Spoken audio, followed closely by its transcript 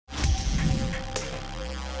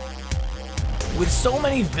With so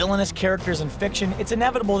many villainous characters in fiction, it's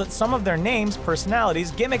inevitable that some of their names, personalities,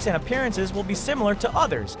 gimmicks, and appearances will be similar to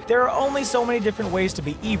others. There are only so many different ways to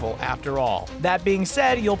be evil, after all. That being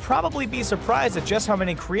said, you'll probably be surprised at just how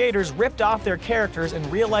many creators ripped off their characters in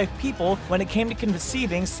real-life people when it came to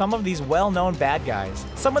conceiving some of these well-known bad guys.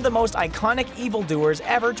 Some of the most iconic evildoers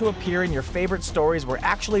ever to appear in your favorite stories were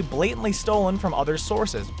actually blatantly stolen from other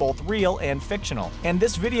sources, both real and fictional. And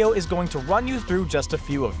this video is going to run you through just a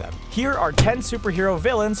few of them. Here are 10 superhero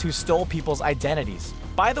villains who stole people's identities.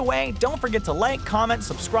 By the way, don't forget to like, comment,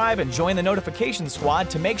 subscribe, and join the notification squad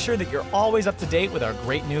to make sure that you're always up to date with our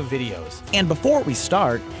great new videos. And before we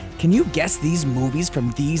start, can you guess these movies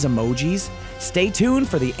from these emojis? Stay tuned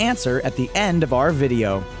for the answer at the end of our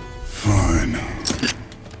video. Fine.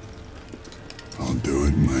 I'll do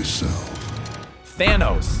it myself.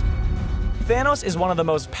 Thanos. Thanos is one of the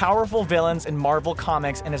most powerful villains in Marvel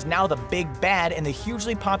Comics and is now the big bad in the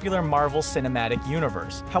hugely popular Marvel Cinematic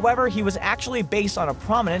Universe. However, he was actually based on a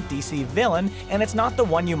prominent DC villain, and it's not the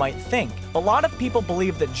one you might think. A lot of people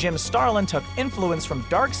believe that Jim Starlin took influence from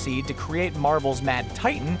Darkseid to create Marvel's Mad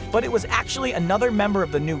Titan, but it was actually another member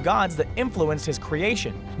of the New Gods that influenced his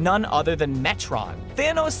creation, none other than Metron.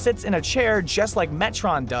 Thanos sits in a chair just like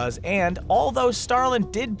Metron does, and although Starlin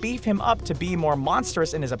did beef him up to be more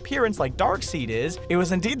monstrous in his appearance like Darkseid is, it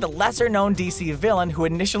was indeed the lesser-known DC villain who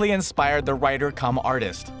initially inspired the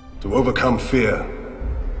writer-cum-artist. To overcome fear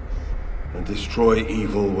and destroy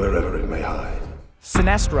evil wherever it may hide.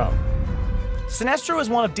 Sinestro. Sinestro is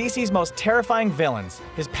one of DC's most terrifying villains.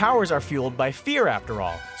 His powers are fueled by fear, after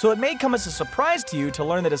all. So it may come as a surprise to you to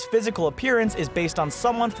learn that his physical appearance is based on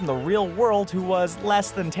someone from the real world who was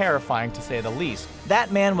less than terrifying, to say the least.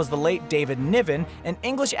 That man was the late David Niven, an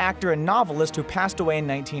English actor and novelist who passed away in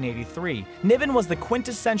 1983. Niven was the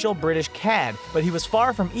quintessential British cad, but he was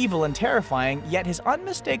far from evil and terrifying, yet his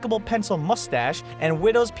unmistakable pencil mustache and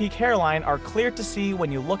widow's peak hairline are clear to see when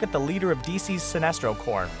you look at the leader of DC's Sinestro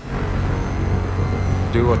Corps.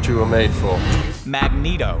 Do what you were made for.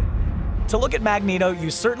 Magneto. To look at Magneto,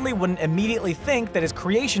 you certainly wouldn't immediately think that his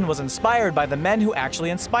creation was inspired by the men who actually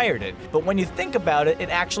inspired it, but when you think about it, it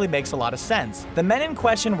actually makes a lot of sense. The men in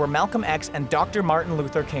question were Malcolm X and Dr. Martin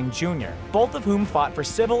Luther King Jr., both of whom fought for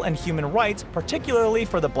civil and human rights, particularly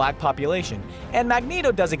for the black population. And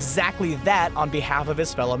Magneto does exactly that on behalf of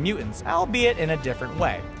his fellow mutants, albeit in a different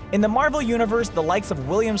way. In the Marvel Universe, the likes of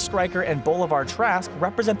William Stryker and Bolivar Trask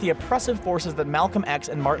represent the oppressive forces that Malcolm X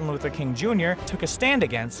and Martin Luther King Jr. took a stand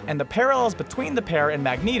against, and the parallels between the pair and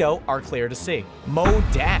Magneto are clear to see.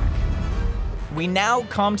 MODOK. We now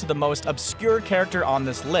come to the most obscure character on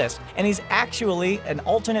this list, and he's actually an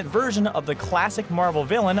alternate version of the classic Marvel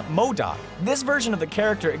villain, MODOK. This version of the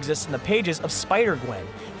character exists in the pages of Spider-Gwen,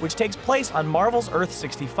 which takes place on Marvel's Earth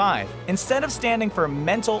 65. Instead of standing for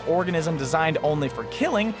mental organism designed only for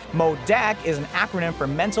killing, MODOK is an acronym for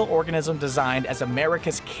mental organism designed as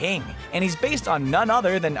America's king, and he's based on none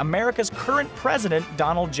other than America's current president,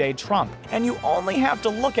 Donald J. Trump. And you only have to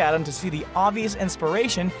look at him to see the obvious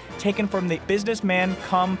inspiration taken from the businessman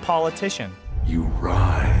cum politician. You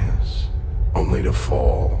rise, only to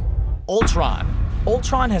fall. Ultron.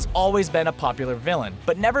 Ultron has always been a popular villain,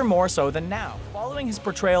 but never more so than now, following his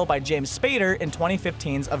portrayal by James Spader in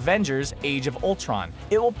 2015's Avengers: Age of Ultron.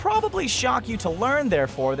 It will probably shock you to learn,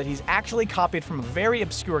 therefore, that he's actually copied from a very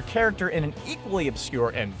obscure character in an equally obscure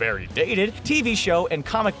and very dated TV show and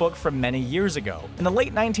comic book from many years ago. In the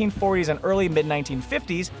late 1940s and early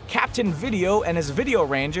mid-1950s, Captain Video and his Video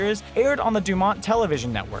Rangers aired on the Dumont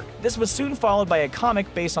television network. This was soon followed by a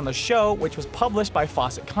comic based on the show, which was published by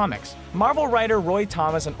Fawcett Comics. Marvel writer Roy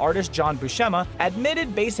Thomas and artist John Buscema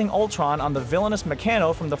admitted basing Ultron on the villainous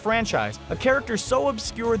Meccano from the franchise, a character so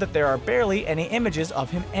obscure that there are barely any images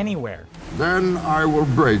of him anywhere. Then I will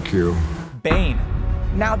break you. Bane.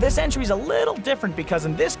 Now, this entry is a little different because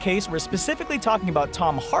in this case, we're specifically talking about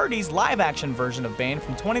Tom Hardy's live-action version of Bane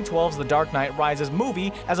from 2012's The Dark Knight Rises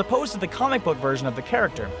movie, as opposed to the comic book version of the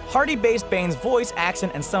character. Hardy based Bane's voice,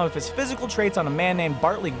 accent, and some of his physical traits on a man named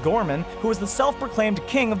Bartley Gorman, who was the self-proclaimed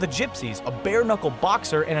king of the Gypsies, a bare-knuckle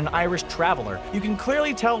boxer and an Irish traveler. You can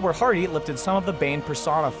clearly tell where Hardy lifted some of the Bane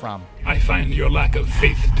persona from. I find your lack of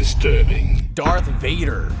faith disturbing. Darth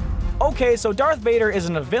Vader. Okay, so Darth Vader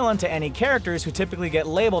isn't a villain to any characters who typically get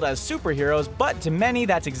labeled as superheroes, but to many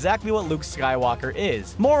that's exactly what Luke Skywalker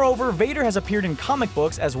is. Moreover, Vader has appeared in comic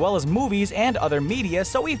books as well as movies and other media,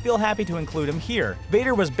 so we feel happy to include him here.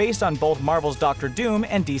 Vader was based on both Marvel's Doctor Doom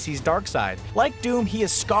and DC's Darkseid. Like Doom, he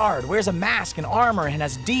is scarred, wears a mask and armor, and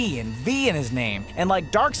has D and V in his name. And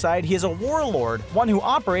like Darkseid, he is a warlord, one who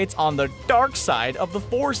operates on the dark side of the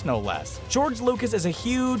Force, no less. George Lucas is a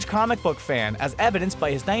huge comic book fan, as evidenced by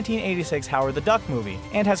his 1980 1986 Howard the Duck movie,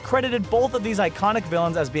 and has credited both of these iconic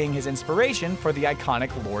villains as being his inspiration for the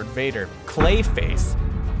iconic Lord Vader. Clayface.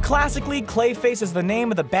 Classically, Clayface is the name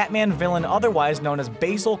of the Batman villain otherwise known as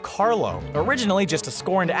Basil Karlo. Originally just a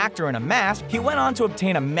scorned actor in a mask, he went on to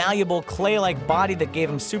obtain a malleable, clay-like body that gave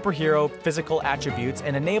him superhero physical attributes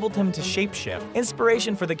and enabled him to shapeshift.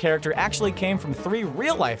 Inspiration for the character actually came from 3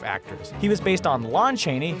 real-life actors. He was based on Lon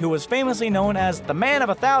Chaney, who was famously known as the Man of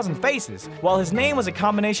a Thousand Faces, while his name was a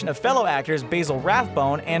combination of fellow actors Basil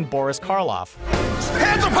Rathbone and Boris Karloff.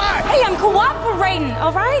 Hands up high! Hey, I'm cooperating,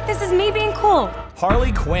 alright? This is me being cool.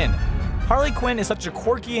 Harley Quinn. Harley Quinn is such a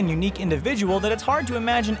quirky and unique individual that it's hard to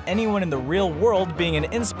imagine anyone in the real world being an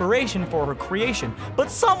inspiration for her creation, but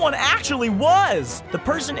someone actually was! The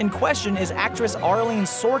person in question is actress Arlene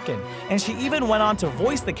Sorkin, and she even went on to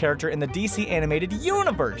voice the character in the DC animated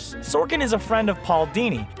universe. Sorkin is a friend of Paul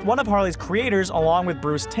Dini, one of Harley's creators along with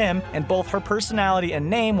Bruce Timm, and both her personality and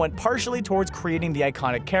name went partially towards creating the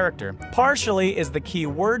iconic character. Partially is the key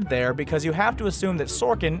word there because you have to assume that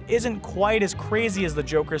Sorkin isn't quite as crazy as the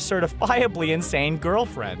Joker's certifiably insane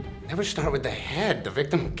girlfriend. Never start with the head. The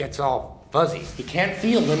victim gets all fuzzy. He can't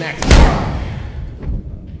feel the neck.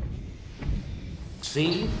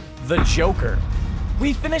 See? The Joker.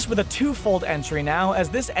 We finish with a twofold entry now, as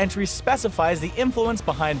this entry specifies the influence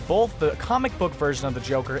behind both the comic book version of the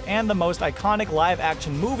Joker and the most iconic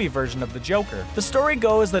live-action movie version of the Joker. The story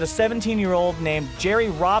goes that a 17-year-old named Jerry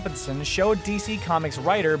Robinson showed DC Comics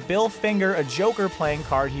writer Bill Finger a Joker playing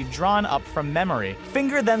card he'd drawn up from memory.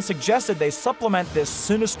 Finger then suggested they supplement this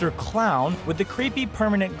sinister clown with the creepy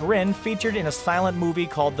permanent grin featured in a silent movie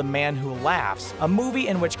called The Man Who Laughs, a movie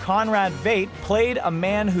in which Conrad Veidt played a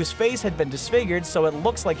man whose face had been disfigured so it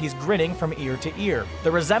looks like he's grinning from ear to ear.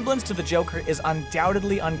 The resemblance to the Joker is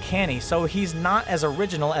undoubtedly uncanny, so he's not as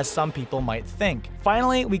original as some people might think.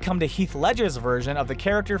 Finally, we come to Heath Ledger's version of the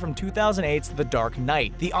character from 2008's The Dark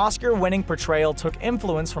Knight. The Oscar-winning portrayal took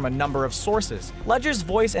influence from a number of sources. Ledger's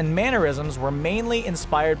voice and mannerisms were mainly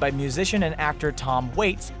inspired by musician and actor Tom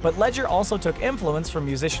Waits, but Ledger also took influence from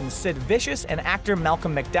musician Sid Vicious and actor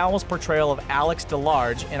Malcolm McDowell's portrayal of Alex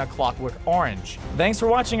DeLarge in A Clockwork Orange. Thanks for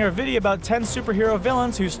watching our video about 10 superhero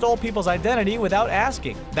villains who stole people's identity without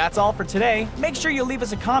asking. That's all for today. Make sure you leave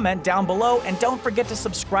us a comment down below, and don't forget to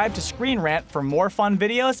subscribe to Screen Rant for more fun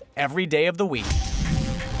videos every day of the week.